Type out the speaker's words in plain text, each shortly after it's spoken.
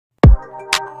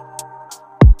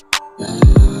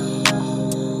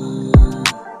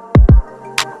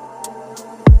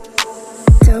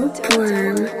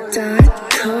Dopeworm.com.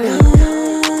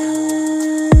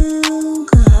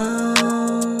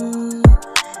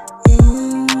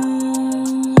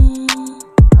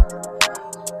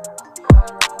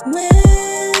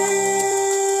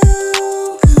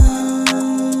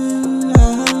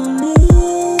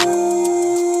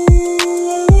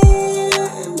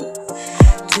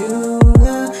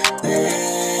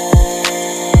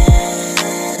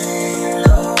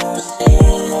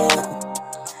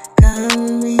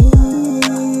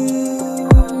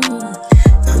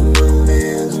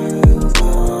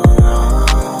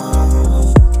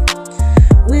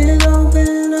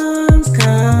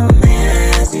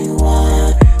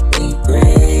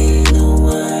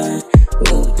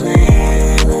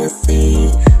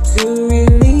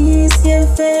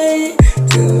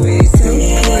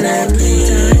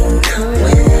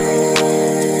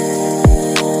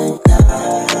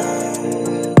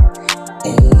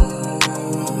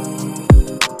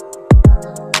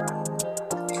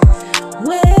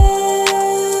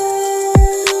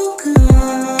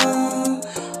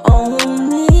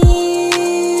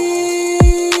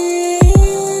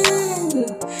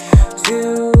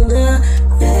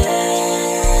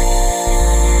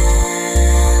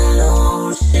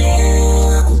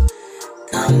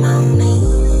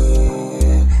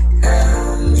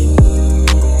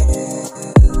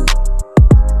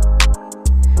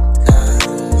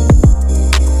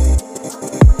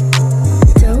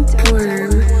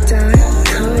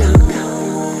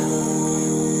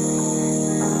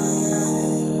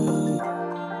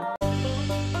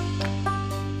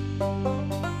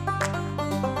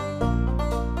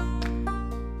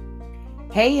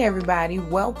 Hey everybody,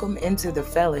 welcome into the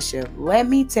fellowship. Let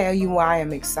me tell you why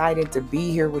I'm excited to be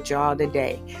here with y'all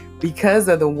today. Because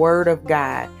of the word of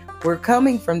God. We're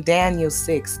coming from Daniel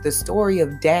 6, the story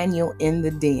of Daniel in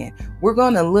the den. We're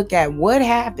going to look at what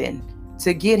happened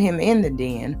to get him in the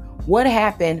den, what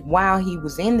happened while he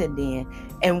was in the den,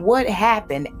 and what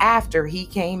happened after he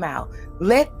came out.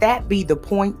 Let that be the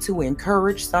point to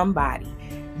encourage somebody.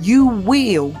 You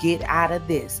will get out of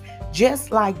this.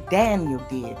 Just like Daniel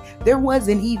did. There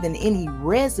wasn't even any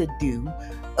residue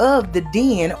of the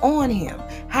den on him.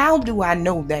 How do I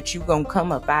know that you're going to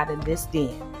come up out of this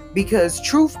den? Because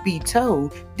truth be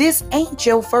told, this ain't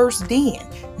your first den.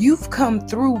 You've come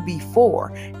through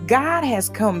before. God has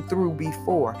come through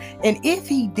before. And if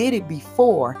he did it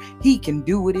before, he can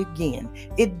do it again.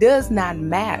 It does not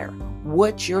matter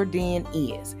what your den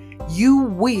is. You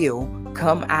will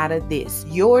come out of this.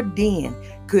 Your den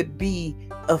could be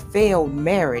a failed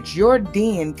marriage. Your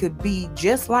den could be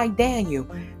just like Daniel.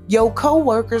 Your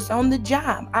co-workers on the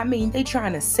job. I mean, they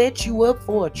trying to set you up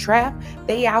for a trap.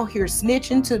 They out here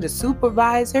snitching to the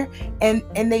supervisor and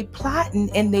they plotting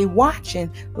and they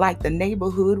watching like the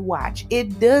neighborhood watch.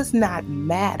 It does not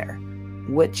matter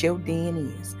what your den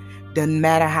is. Doesn't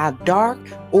matter how dark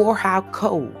or how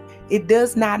cold. It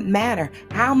does not matter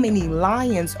how many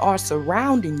lions are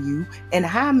surrounding you and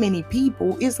how many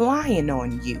people is lying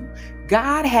on you.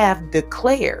 God have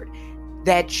declared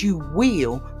that you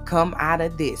will come out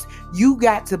of this. You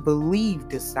got to believe,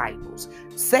 disciples.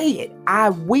 Say it.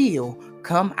 I will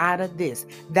come out of this.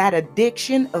 That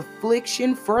addiction,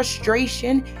 affliction,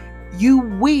 frustration, you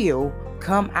will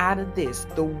come out of this.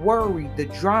 The worry, the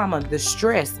drama, the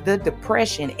stress, the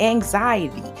depression,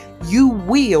 anxiety, you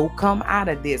will come out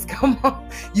of this. Come on.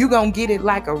 You're going to get it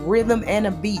like a rhythm and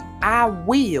a beat. I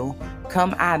will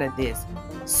come out of this.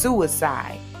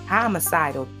 Suicide,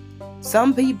 homicidal.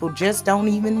 Some people just don't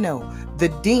even know the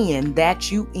den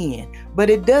that you in. But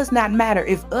it does not matter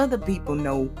if other people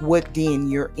know what den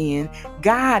you're in.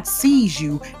 God sees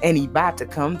you and he about to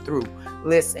come through.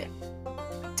 Listen,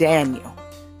 Daniel.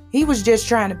 He was just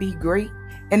trying to be great.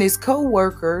 And his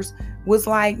co-workers was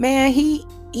like, man, he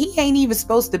ain't even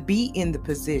supposed to be in the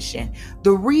position.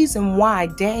 The reason why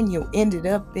Daniel ended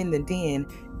up in the den,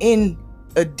 in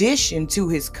addition to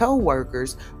his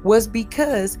co-workers, was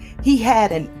because he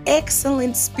had an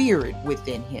excellent spirit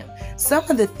within him. Some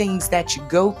of the things that you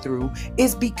go through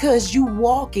is because you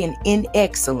walking in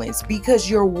excellence, because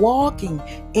you're walking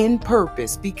in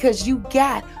purpose, because you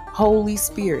got Holy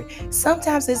Spirit.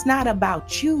 Sometimes it's not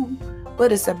about you,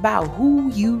 but it's about who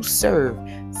you serve.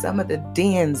 Some of the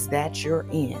dens that you're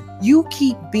in. You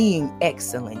keep being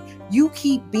excellent. You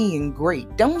keep being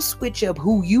great. Don't switch up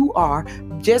who you are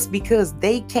just because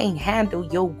they can't handle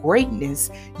your greatness.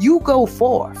 You go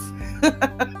forth.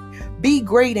 Be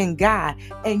great in God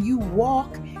and you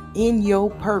walk in your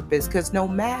purpose, because no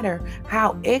matter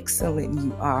how excellent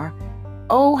you are,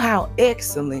 Oh, how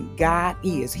excellent God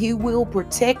is. He will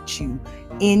protect you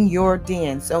in your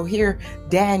den. So here,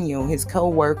 Daniel, his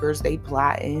co-workers, they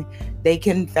plotting. They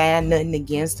couldn't find nothing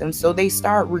against him. So they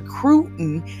start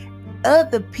recruiting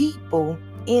other people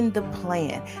in the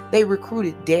plan. They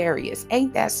recruited Darius.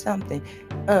 Ain't that something?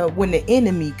 When the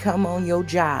enemy come on your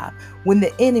job, when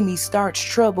the enemy starts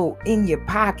trouble in your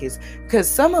pockets, because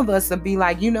some of us will be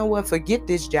like, you know what, forget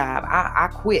this job. I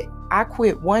quit. I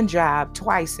quit one job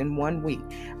twice in 1 week.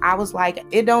 I was like,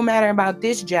 it don't matter about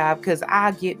this job because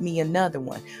I'll get me another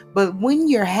one. But when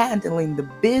you're handling the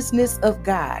business of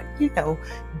God,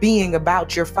 being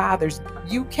about your Father's,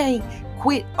 you can't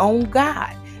quit on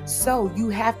God. So you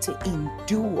have to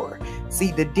endure.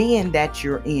 See, the den that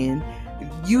you're in,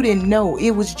 you didn't know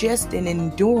it was just an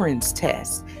endurance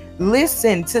test.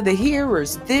 Listen to the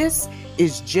hearers. This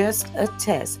is just a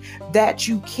test that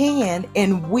you can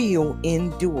and will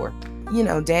endure.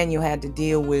 Daniel had to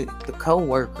deal with the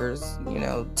co-workers,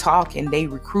 talking, they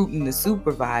recruiting the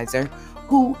supervisor,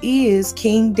 who is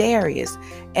King Darius.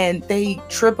 And they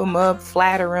trip him up,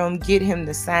 flatter him, get him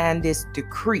to sign this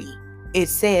decree. It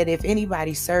said if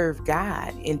anybody served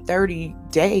God in 30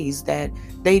 days that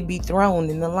they'd be thrown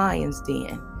in the lion's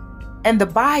den. And the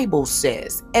Bible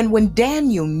says, and when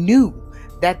Daniel knew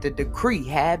that the decree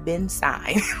had been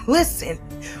signed, listen,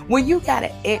 when you got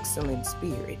an excellent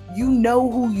spirit, you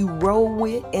know who you roll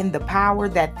with and the power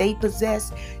that they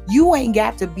possess, you ain't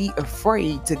got to be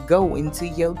afraid to go into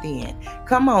your den.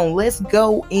 Come on, let's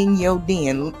go in your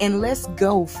den and let's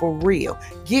go for real.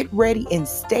 Get ready and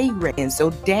stay ready. And so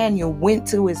Daniel went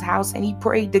to his house and he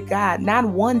prayed to God, not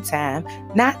one time,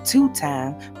 not 2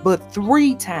 times, but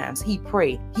 3 times he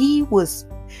prayed.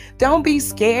 Don't be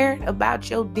scared about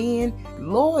your den.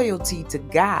 Loyalty to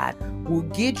God will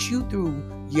get you through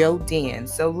your den.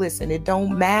 So listen, it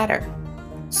don't matter.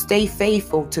 Stay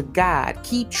faithful to God.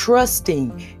 Keep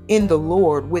trusting in the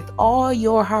Lord with all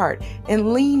your heart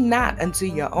and lean not unto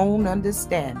your own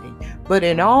understanding, but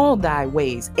in all thy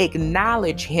ways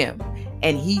acknowledge him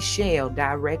and he shall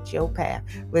direct your path.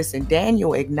 Listen,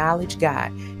 Daniel acknowledged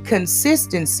God.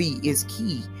 Consistency is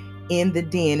key in the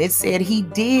den. It said he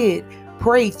did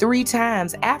pray 3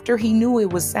 times after he knew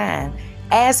it was signed,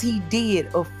 as he did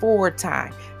a 4th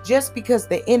time. Just because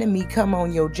the enemy come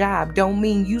on your job don't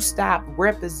mean you stop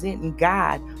representing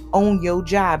God on your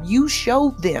job. You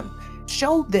show them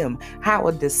how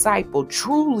a disciple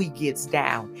truly gets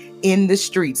down in the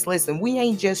streets. Listen, we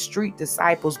ain't just street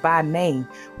disciples by name.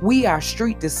 We are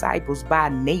street disciples by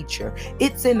nature.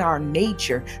 It's in our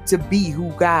nature to be who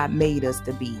God made us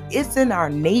to be. It's in our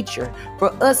nature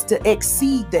for us to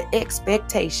exceed the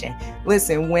expectation.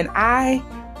 Listen, when I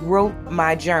wrote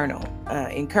my journal,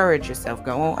 encourage yourself,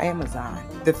 go on Amazon,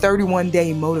 the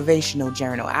 31-day motivational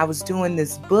journal. I was doing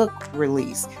this book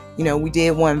release. We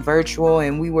did one virtual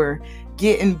and we were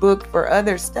getting booked for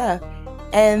other stuff.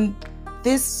 And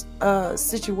this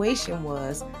situation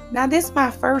was, now this is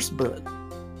my first book.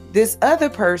 This other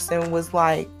person was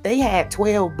like, they had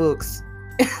 12 books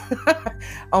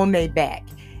on their back.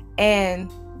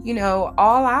 And,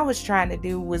 all I was trying to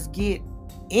do was get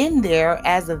in there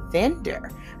as a vendor.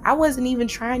 I wasn't even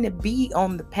trying to be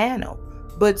on the panel,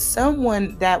 but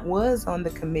someone that was on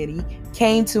the committee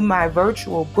came to my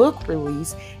virtual book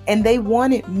release and they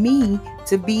wanted me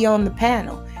to be on the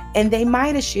panel. And they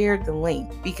might have shared the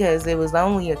link because it was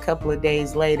only a couple of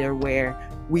days later where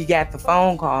we got the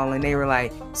phone call and they were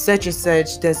like, such and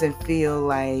such doesn't feel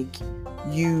like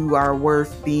you are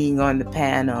worth being on the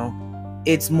panel.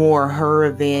 It's more her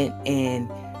event and,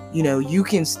 you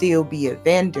can still be a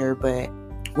vendor, but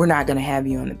we're not going to have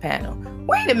you on the panel.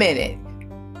 Wait a minute.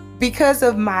 Because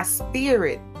of my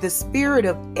spirit, the spirit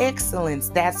of excellence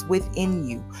that's within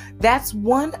you. That's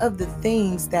one of the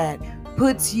things that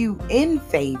puts you in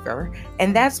favor.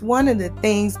 And that's one of the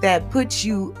things that puts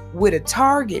you with a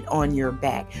target on your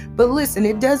back. But listen,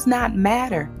 it does not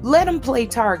matter. Let them play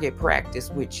target practice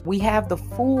with you. We have the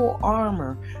full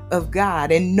armor of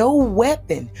God, and no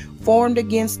weapon formed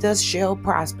against us shall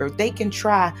prosper. They can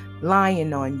try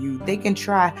lying on you. They can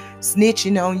try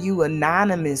snitching on you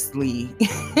anonymously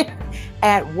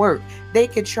at work. They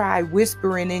could try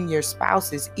whispering in your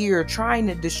spouse's ear, trying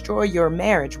to destroy your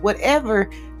marriage. Whatever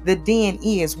the den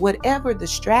is, whatever the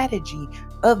strategy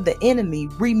of the enemy,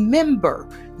 remember,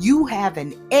 you have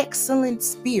an excellent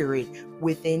spirit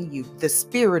within you. The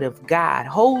Spirit of God,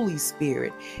 Holy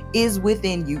Spirit, is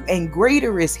within you, and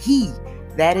greater is He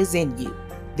that is in you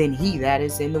than he that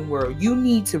is in the world. You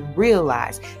need to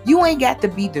realize you ain't got to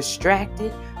be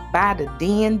distracted by the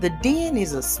den. The den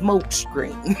is a smoke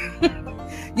screen.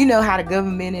 You know how the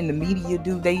government and the media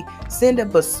do? They send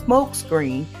up a smoke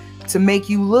screen to make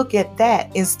you look at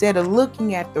that instead of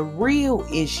looking at the real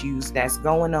issues that's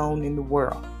going on in the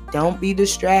world. Don't be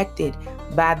distracted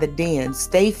by the den.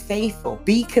 Stay faithful.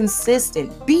 Be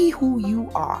consistent. Be who you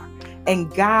are.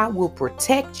 And God will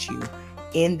protect you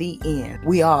in the end.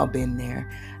 We all been there.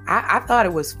 I thought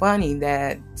it was funny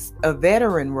that a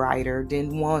veteran writer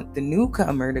didn't want the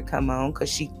newcomer to come on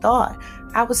because she thought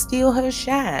I would steal her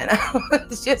shine. I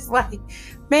was just like,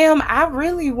 ma'am, I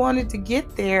really wanted to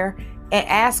get there and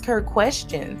ask her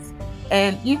questions.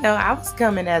 And, I was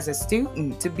coming as a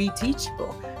student to be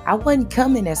teachable. I wasn't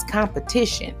coming as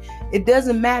competition. It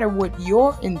doesn't matter what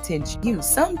your intention is.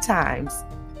 Sometimes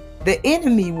the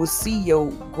enemy will see your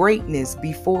greatness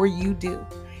before you do.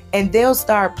 And they'll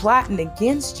start plotting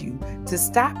against you to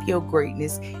stop your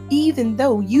greatness, even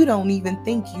though you don't even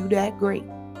think you that great.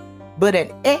 But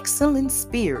an excellent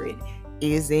spirit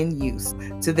is in you.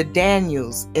 To the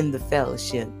Daniels in the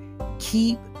fellowship,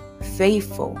 keep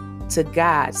faithful to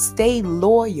God. Stay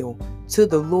loyal to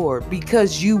the Lord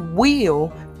because you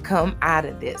will come out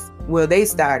of this. Well, they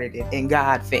started it and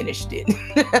God finished it.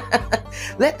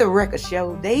 Let the record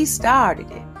show they started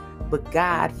it, but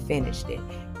God finished it.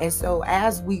 And so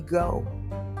as we go,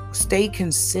 stay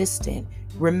consistent,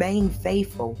 remain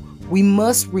faithful. We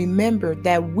must remember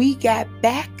that we got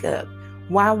backup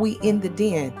while we in the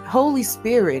den. Holy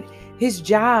Spirit, his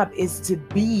job is to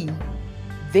be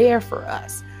there for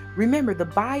us. Remember, the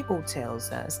Bible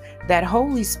tells us that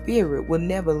Holy Spirit will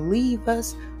never leave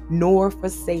us nor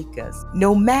forsake us.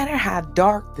 No matter how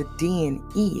dark the den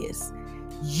is,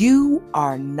 you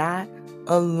are not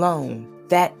alone.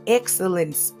 That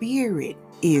excellent spirit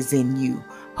is in you.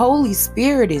 Holy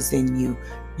Spirit is in you.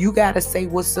 You got to say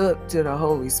what's up to the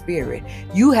Holy Spirit.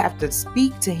 You have to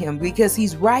speak to him because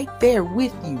he's right there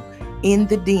with you in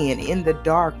the den, in the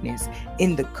darkness,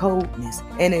 in the coldness.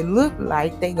 And it looked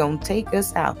like they gonna take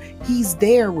us out. He's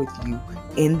there with you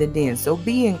in the den. So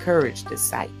be encouraged,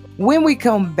 disciple. When we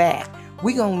come back,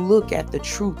 we're gonna look at the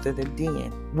truth of the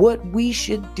den, what we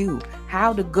should do,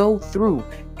 how to go through,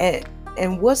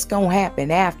 and what's going to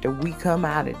happen after we come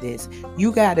out of this.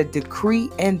 You got to decree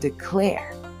and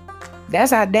declare.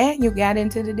 That's how Daniel got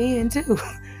into the den too,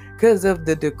 because of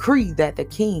the decree that the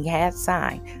king had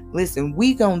signed. Listen,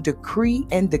 we going to decree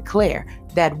and declare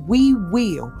that we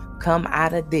will come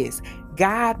out of this.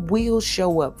 God will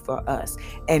show up for us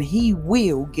and he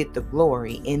will get the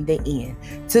glory in the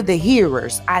end. To the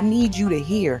hearers, I need you to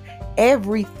hear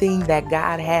everything that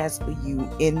God has for you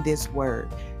in this word.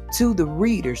 To the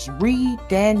readers, read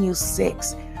Daniel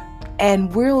 6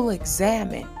 and we'll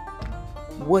examine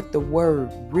what the word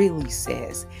really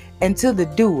says. And to the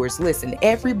doers, listen,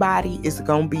 everybody is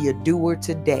going to be a doer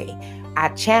today. I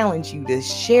challenge you to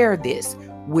share this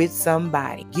with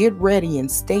somebody. Get ready and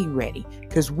stay ready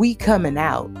because we coming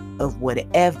out of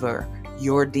whatever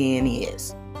your den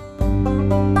is.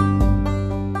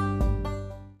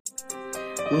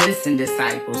 Listen,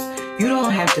 disciples, you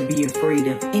don't have to be afraid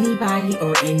of anybody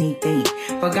or anything.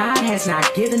 For God has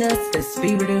not given us the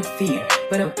spirit of fear,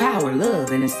 but of power,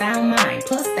 love, and a sound mind.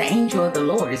 Plus the angel of the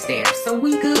Lord is there, so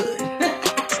we good.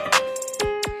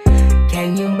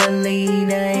 Can you believe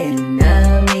the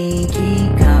enemy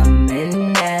keep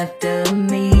coming after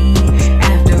me?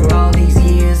 After all these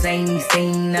years, ain't he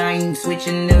seen I ain't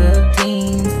switching up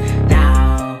teams?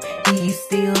 Now he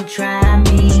still try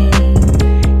me.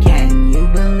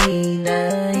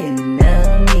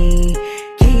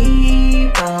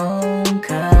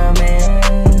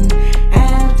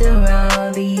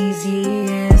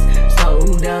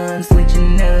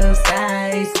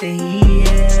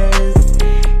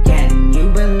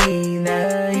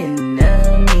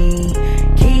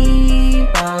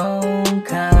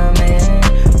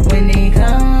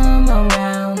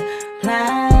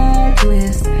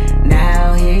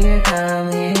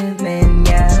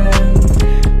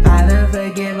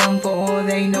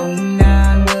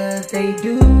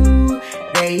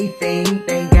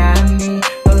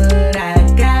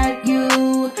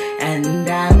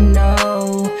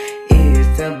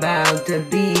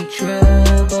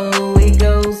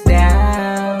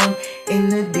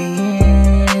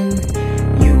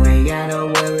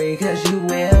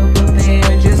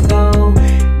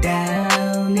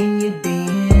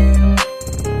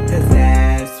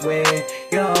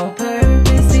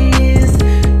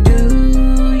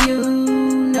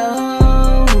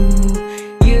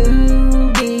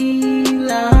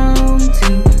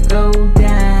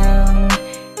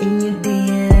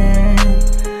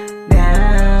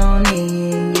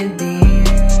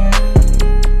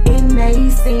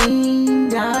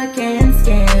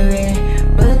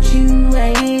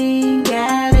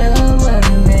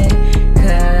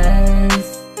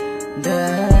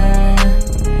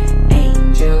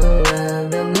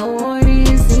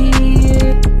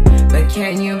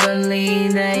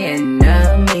 believe the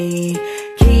enemy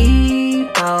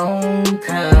keep on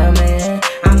coming.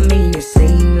 I mean, it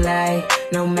seems like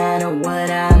no matter what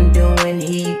I'm doing,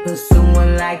 he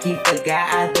pursuing like he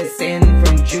forgot the sin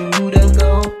from Judah.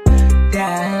 Go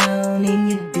down in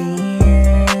your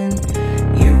den.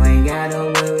 You ain't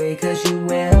gotta worry, cause you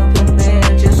well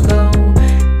prepared. Just go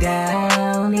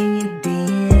down in your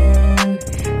den,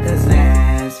 cause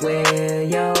that's where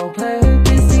your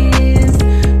purpose is.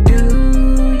 Do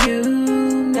you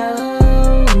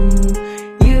know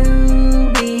you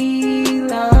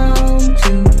belong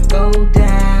to go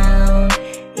down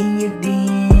in your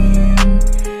den,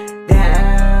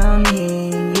 down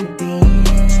in your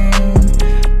den,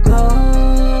 go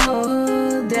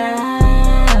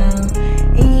down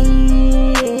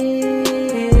in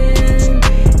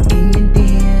your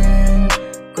den,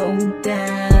 go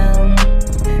down,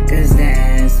 cause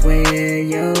that's where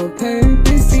your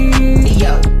purpose is.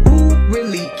 Yo, who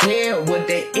really care what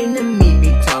the enemy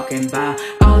be talking about?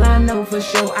 All I know for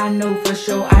sure, I know for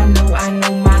sure, I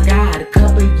know my God. A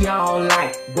couple y'all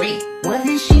like, wait, what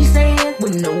did she say?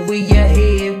 Went over your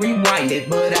head, rewind it,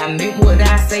 but I meant what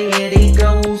I said. It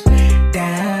goes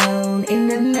down in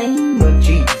the name of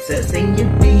Jesus in your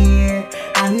bed.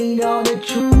 I need all the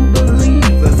true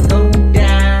believers. Go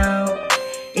down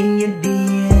in your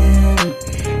den,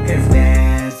 cause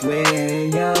that's where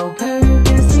your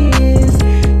purpose is.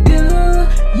 Do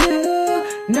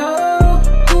you know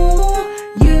who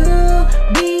you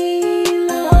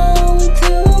belong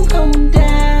to? Go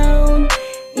down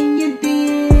in your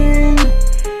den,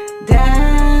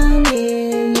 down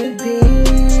in your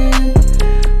den,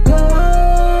 go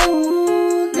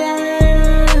down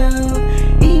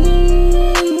in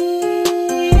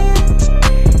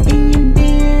your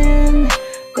den,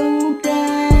 go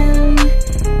down,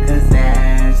 cause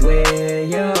that's where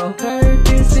your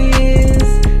purpose is.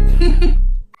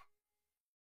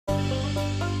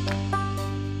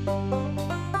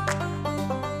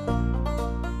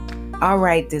 All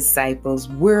right, disciples,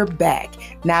 we're back.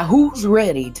 Now, who's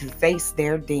ready to face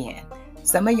their den?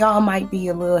 Some of y'all might be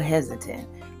a little hesitant,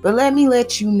 but let me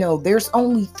let you know there's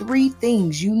only 3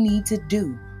 things you need to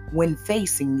do when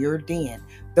facing your den.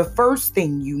 The first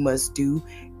thing you must do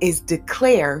is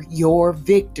declare your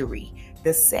victory.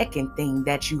 The second thing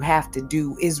that you have to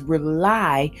do is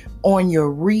rely on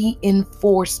your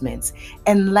reinforcements.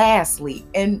 And lastly,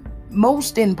 and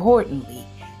most importantly,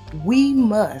 we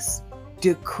must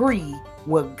decree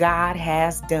what God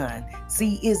has done.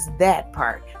 See, it's that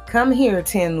part. Come here,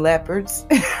 10 leopards.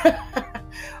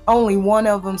 Only one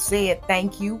of them said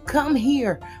thank you. Come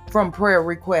here from prayer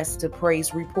requests to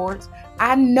praise reports.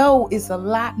 I know it's a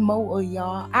lot more of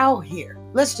y'all out here.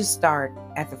 Let's just start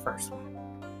at the first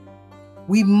one.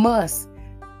 We must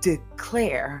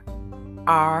declare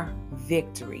our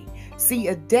victory. See,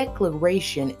 a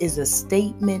declaration is a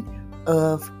statement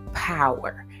of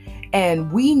power.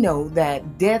 And we know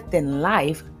that death and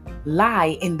life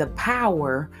lie in the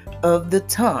power of the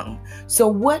tongue. So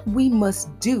what we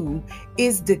must do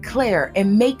is declare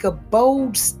and make a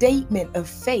bold statement of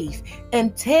faith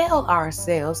and tell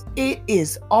ourselves it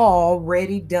is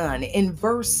already done. In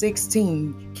verse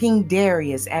 16, King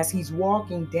Darius, as he's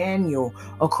walking Daniel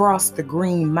across the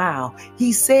Green Mile,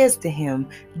 he says to him,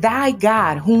 "Thy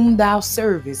God whom thou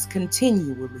servest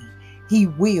continually, he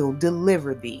will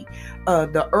deliver thee."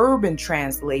 The urban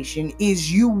translation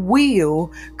is you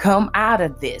will come out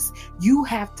of this. You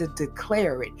have to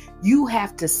declare it. You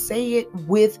have to say it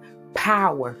with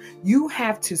power. You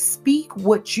have to speak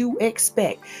what you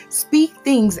expect. Speak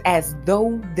things as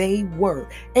though they were,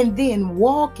 and then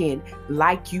walk it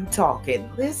like you talk it.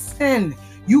 Listen.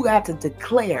 You got to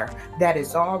declare that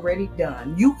it's already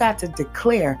done. You got to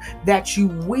declare that you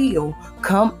will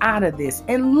come out of this.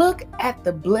 And look at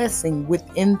the blessing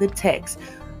within the text.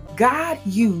 God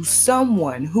used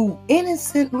someone who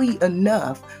innocently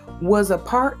enough was a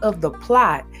part of the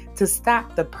plot to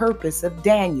stop the purpose of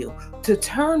Daniel, to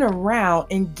turn around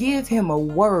and give him a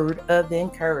word of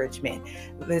encouragement.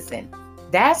 Listen,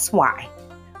 that's why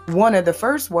one of the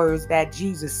first words that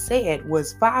Jesus said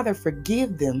was, "Father,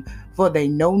 forgive them, for they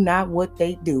know not what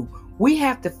they do." We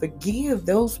have to forgive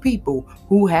those people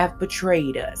who have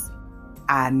betrayed us.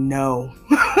 I know.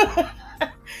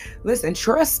 Listen,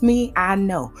 trust me, I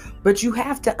know. But you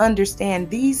have to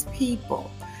understand these people,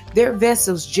 they're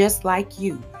vessels just like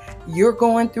you. You're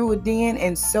going through a den,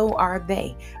 and so are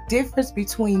they. difference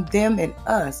between them and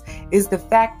us is the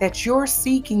fact that you're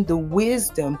seeking the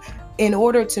wisdom in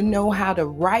order to know how to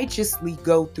righteously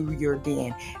go through your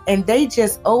den. And they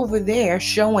just over there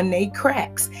showing they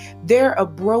cracks. They're a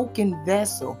broken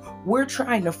vessel. We're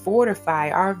trying to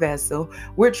fortify our vessel.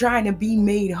 We're trying to be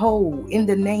made whole in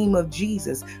the name of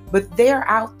Jesus. But they're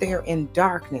out there in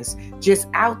darkness, just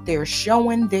out there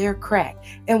showing their crack.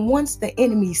 And once the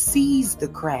enemy sees the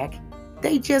crack,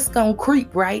 they just gonna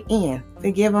creep right in.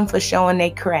 Forgive them for showing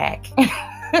they crack.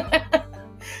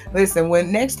 Listen,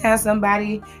 when next time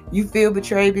somebody you feel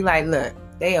betrayed, be like, look,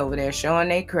 they over there showing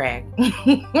they crack.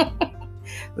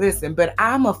 Listen, but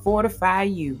I'ma fortify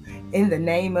you in the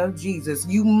name of Jesus.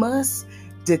 You must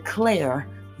declare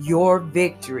your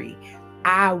victory.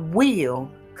 I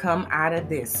will come out of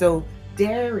this. So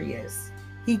Darius,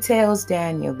 he tells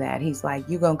Daniel that he's like,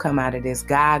 you're gonna come out of this.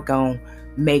 God gonna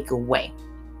make a way.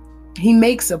 He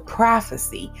makes a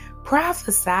prophecy.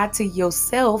 Prophesy to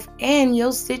yourself and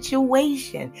your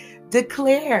situation.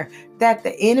 Declare that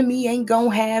the enemy ain't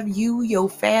gonna have you, your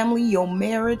family, your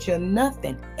marriage, or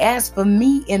nothing. As for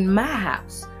me and my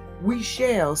house, we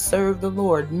shall serve the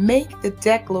Lord. Make the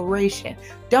declaration.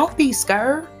 Don't be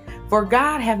scared, for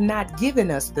God have not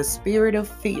given us the spirit of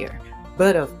fear,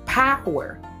 but of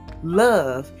power,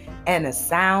 love, and a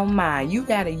sound mind. You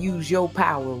got to use your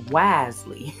power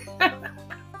wisely.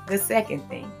 The second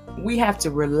thing, we have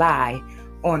to rely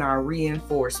on our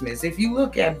reinforcements. If you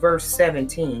look at verse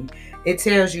 17, it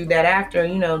tells you that after,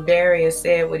 Darius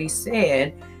said what he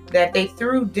said, that they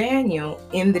threw Daniel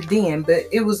in the den, but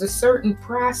it was a certain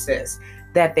process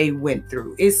that they went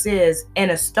through. It says,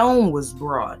 and a stone was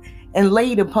brought and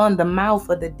laid upon the mouth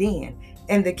of the den,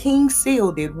 and the king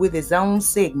sealed it with his own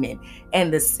signet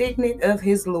and the signet of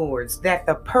his lords, that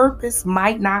the purpose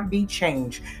might not be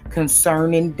changed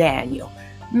concerning Daniel.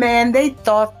 Man, they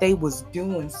thought they was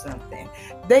doing something.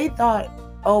 They thought,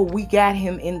 oh, we got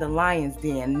him in the lion's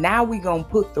den. Now we gonna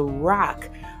put the rock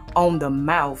on the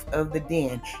mouth of the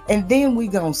den. And then we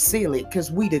gonna seal it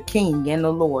because we the king and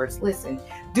the lords. Listen,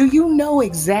 do you know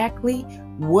exactly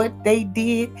what they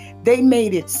did? They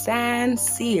made it signed,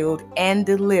 sealed, and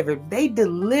delivered. They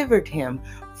delivered him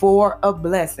for a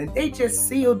blessing. They just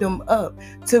sealed him up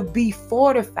to be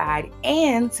fortified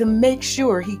and to make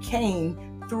sure he came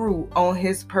through on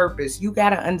his purpose. You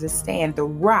got to understand, the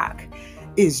rock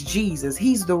is Jesus.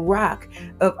 He's the rock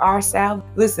of our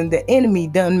salvation. Listen, the enemy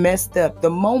done messed up. The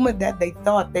moment that they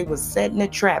thought they was setting a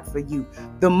trap for you,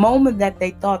 the moment that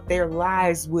they thought their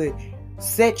lives would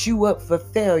set you up for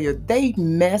failure, they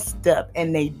messed up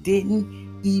and they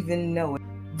didn't even know it.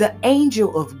 The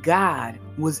angel of God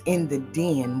was in the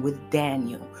den with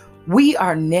Daniel. We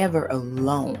are never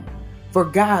alone, for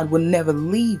God will never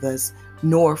leave us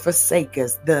nor forsake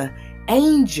us. The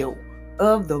angel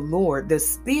of the Lord, the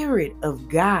Spirit of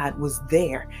God was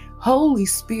there. Holy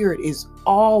Spirit is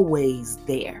always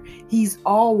there. He's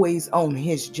always on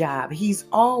his job. He's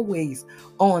always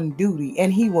on duty,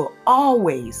 and he will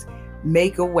always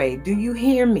make a way. Do you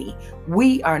hear me?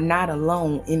 We are not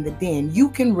alone in the den. You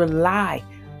can rely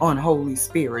on Holy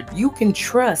Spirit. You can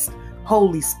trust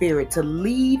Holy Spirit to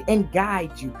lead and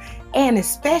guide you, and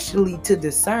especially to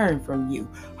discern from you.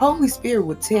 Holy Spirit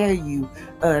will tell you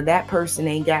that person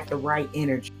ain't got the right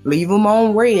energy. Leave them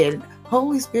on red.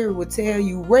 Holy Spirit will tell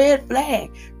you red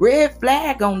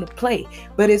flag on the plate.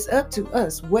 But it's up to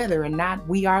us whether or not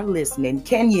we are listening.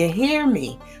 Can you hear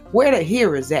me? Where the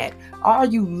hearers at? Are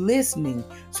you listening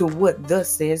to what thus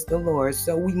says the Lord?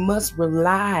 So we must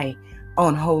rely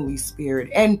on Holy Spirit.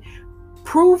 And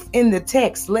proof in the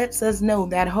text lets us know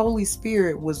that Holy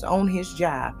Spirit was on his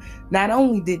job. Not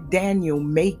only did Daniel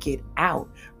make it out,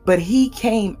 but he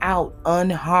came out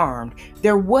unharmed.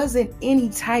 There wasn't any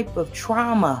type of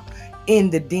trauma in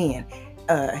the den.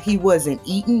 He wasn't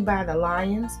eaten by the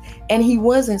lions, and he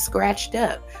wasn't scratched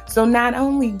up. So not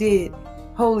only did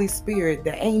Holy Spirit,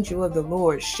 the angel of the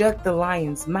Lord, shut the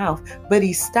lion's mouth, but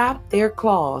he stopped their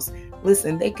claws.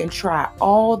 Listen, they can try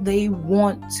all they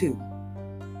want to,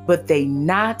 but they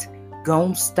not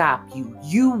gonna stop you.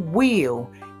 You will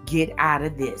get out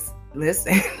of this.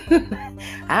 Listen,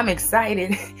 I'm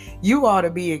excited. You ought to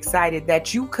be excited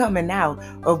that you coming out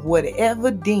of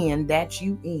whatever den that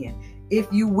you in.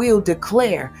 If you will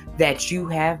declare that you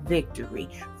have victory,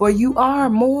 for you are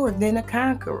more than a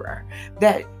conqueror,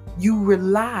 that you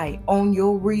rely on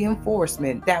your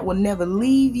reinforcement that will never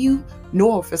leave you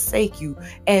nor forsake you.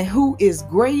 And who is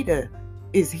greater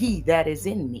is he that is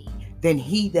in me than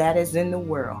he that is in the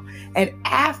world. And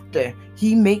after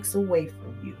he makes a way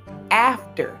for you,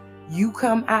 after you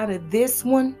come out of this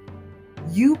one,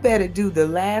 you better do the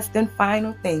last and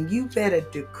final thing. You better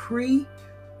decree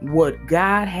what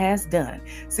God has done.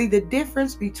 See the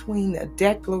difference between a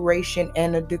declaration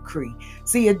and a decree.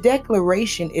 See, a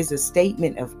declaration is a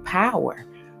statement of power,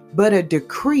 but a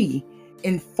decree,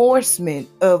 enforcement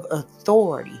of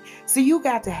authority. See, you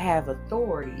got to have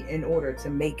authority in order to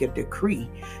make a decree.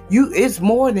 It's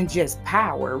more than just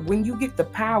power. When you get the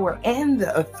power and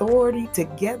the authority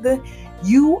together,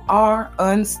 you are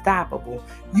unstoppable.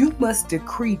 You must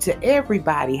decree to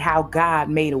everybody how God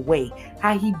made a way,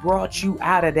 how he brought you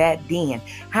out of that den,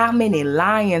 how many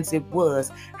lions it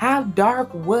was, how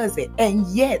dark was it, and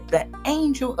yet the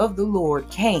angel of the Lord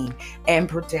came and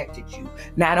protected you.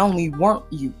 Not only weren't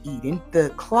you eaten, the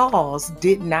claws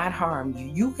did not harm you.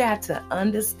 You got to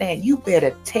understand, you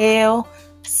better tell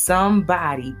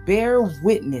somebody, bear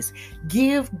witness,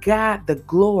 give God the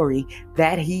glory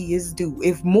that he is due.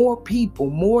 If more people,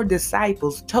 more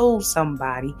disciples told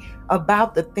somebody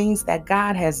about the things that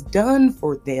God has done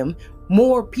for them,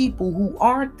 more people who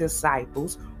aren't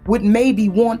disciples would maybe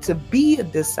want to be a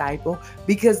disciple,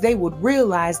 because they would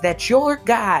realize that your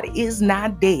God is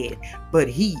not dead, but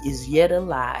he is yet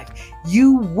alive.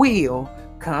 You will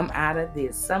come out of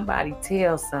this. Somebody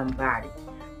tell somebody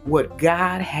what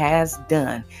God has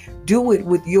done. Do it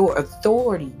with your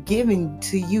authority given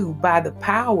to you by the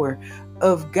power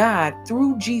of God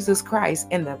through Jesus Christ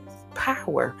and the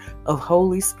power of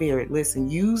Holy Spirit. Listen,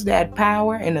 use that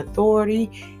power and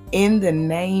authority in the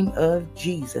name of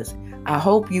Jesus. I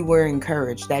hope you were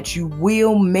encouraged that you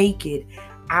will make it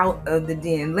out of the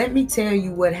den. Let me tell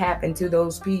you what happened to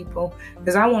those people,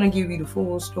 because I want to give you the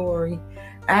full story.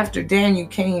 After Daniel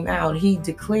came out, he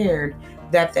declared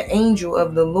that the angel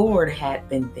of the Lord had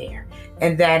been there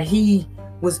and that he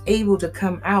was able to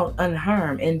come out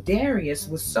unharmed. And Darius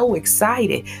was so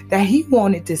excited that he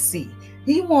wanted to see.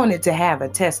 He wanted to have a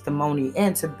testimony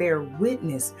and to bear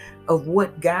witness of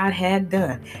what God had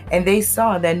done. And they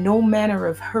saw that no manner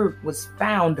of hurt was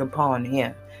found upon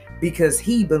him because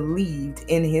he believed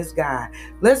in his God.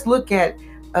 Let's look at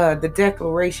the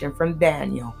declaration from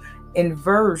Daniel in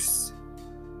verse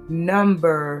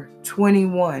number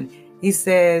 21. He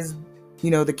says,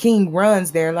 the king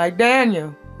runs there like,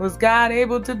 Daniel, was God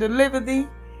able to deliver thee?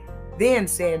 Then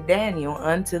said Daniel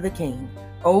unto the king,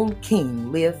 O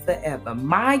king, live forever.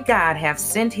 My God hath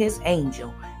sent his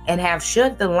angel, and have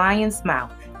shut the lion's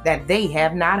mouth, that they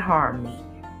have not harmed me.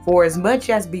 For as much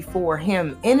as before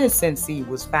him innocency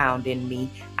was found in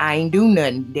me, I ain't do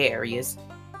nothing, Darius.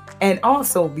 And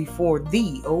also before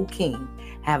thee, O king,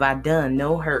 have I done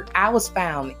no hurt. I was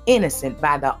found innocent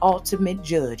by the ultimate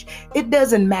judge. It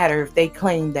doesn't matter if they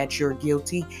claim that you're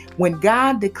guilty. When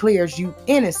God declares you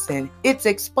innocent, it's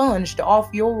expunged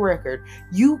off your record.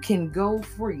 You can go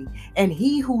free. And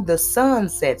he who the Son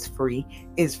sets free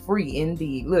is free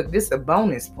indeed. Look, this is a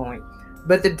bonus point.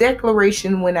 But the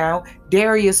declaration went out.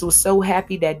 Darius was so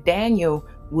happy that Daniel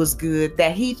was good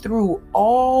that he threw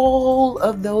all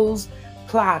of those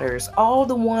plotters, all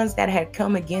the ones that had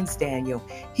come against Daniel,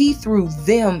 he threw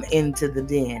them into the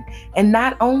den. And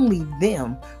not only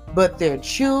them, but their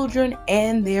children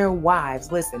and their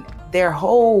wives. Listen, their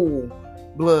whole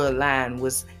bloodline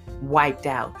was wiped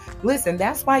out. Listen,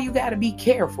 that's why you got to be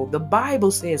careful. The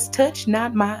Bible says, touch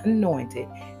not my anointed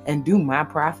and do my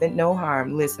prophet no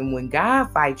harm. Listen, when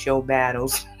God fights your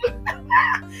battles,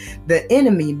 the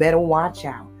enemy better watch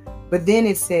out. But then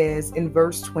it says in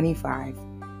verse 25,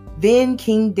 Then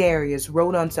King Darius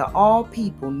wrote unto all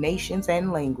people, nations,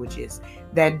 and languages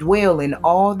that dwell in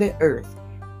all the earth,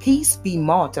 peace be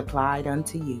multiplied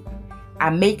unto you.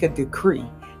 I make a decree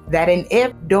that in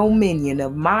every dominion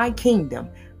of my kingdom,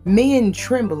 men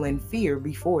tremble and fear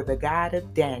before the God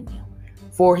of Daniel.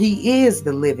 For he is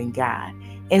the living God,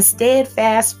 and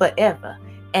steadfast forever,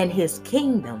 and his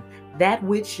kingdom that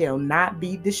which shall not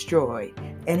be destroyed,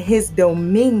 and his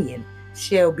dominion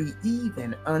shall be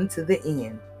even unto the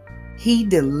end. He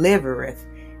delivereth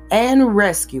and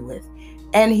rescueth,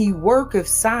 and he worketh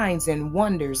signs and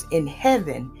wonders in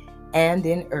heaven and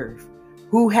in earth,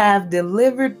 who have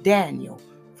delivered Daniel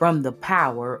from the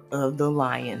power of the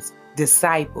lions.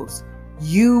 Disciples,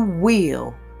 you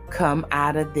will come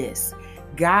out of this.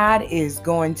 God is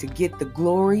going to get the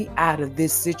glory out of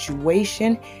this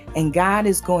situation, and God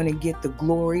is going to get the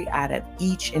glory out of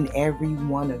each and every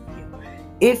one of you.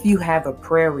 If you have a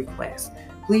prayer request,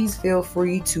 please feel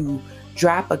free to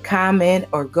drop a comment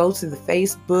or go to the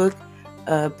Facebook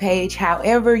page.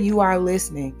 However you are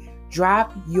listening,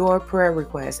 drop your prayer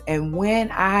request. And when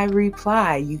I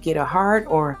reply, you get a heart,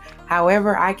 or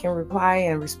however I can reply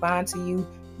and respond to you,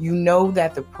 you know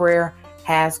that the prayer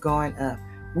has gone up.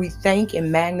 We thank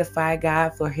and magnify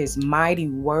God for his mighty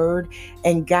word.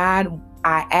 And God,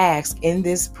 I ask in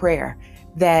this prayer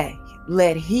that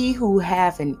Let he who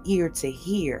hath an ear to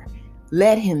hear,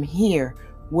 let him hear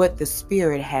what the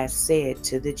Spirit has said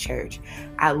to the church.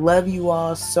 I love you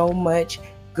all so much.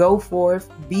 Go forth,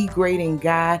 be great in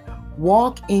God,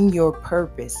 walk in your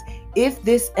purpose. If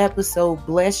this episode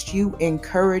blessed you,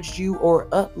 encouraged you, or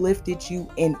uplifted you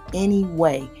in any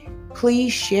way,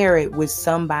 please share it with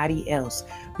somebody else,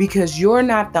 because you're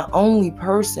not the only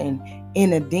person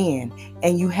in a den,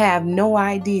 and you have no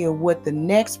idea what the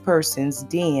next person's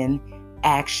den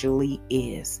actually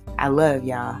is. I love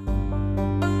y'all.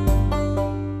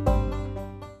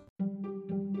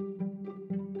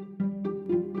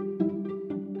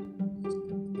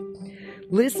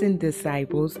 Listen,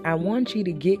 disciples, I want you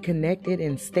to get connected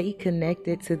and stay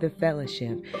connected to the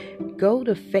fellowship. Go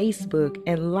to Facebook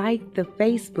and like the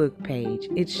Facebook page.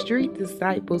 It's Street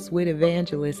Disciples with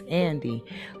Evangelist Andy.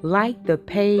 Like the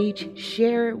page,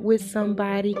 share it with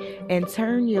somebody, and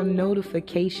turn your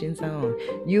notifications on.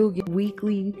 You'll get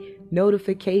weekly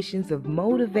notifications of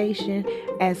motivation,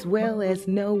 as well as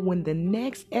know when the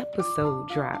next episode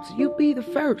drops. You'll be the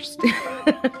first.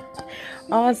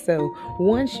 Also,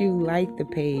 once you like the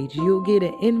page, you'll get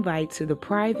an invite to the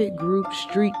private group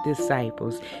Street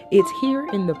Disciples. It's here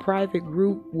in the private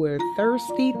group where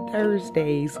Thirsty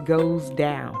Thursdays goes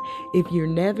down. If you've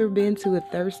never been to a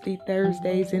Thirsty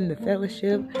Thursdays in the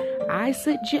fellowship, I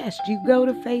suggest you go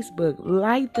to Facebook,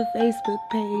 like the Facebook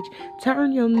page,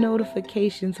 turn your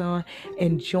notifications on,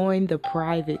 and join the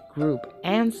private group.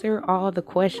 Answer all the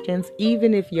questions,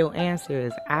 even if your answer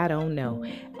is, I don't know.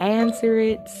 Answer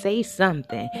it, say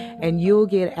something, and you'll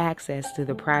get access to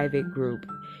the private group.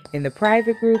 In the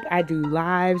private group, I do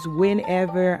lives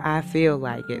whenever I feel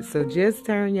like it. So just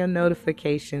turn your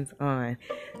notifications on.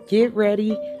 Get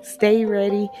ready, stay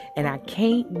ready, and I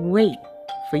can't wait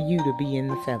for you to be in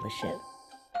the fellowship.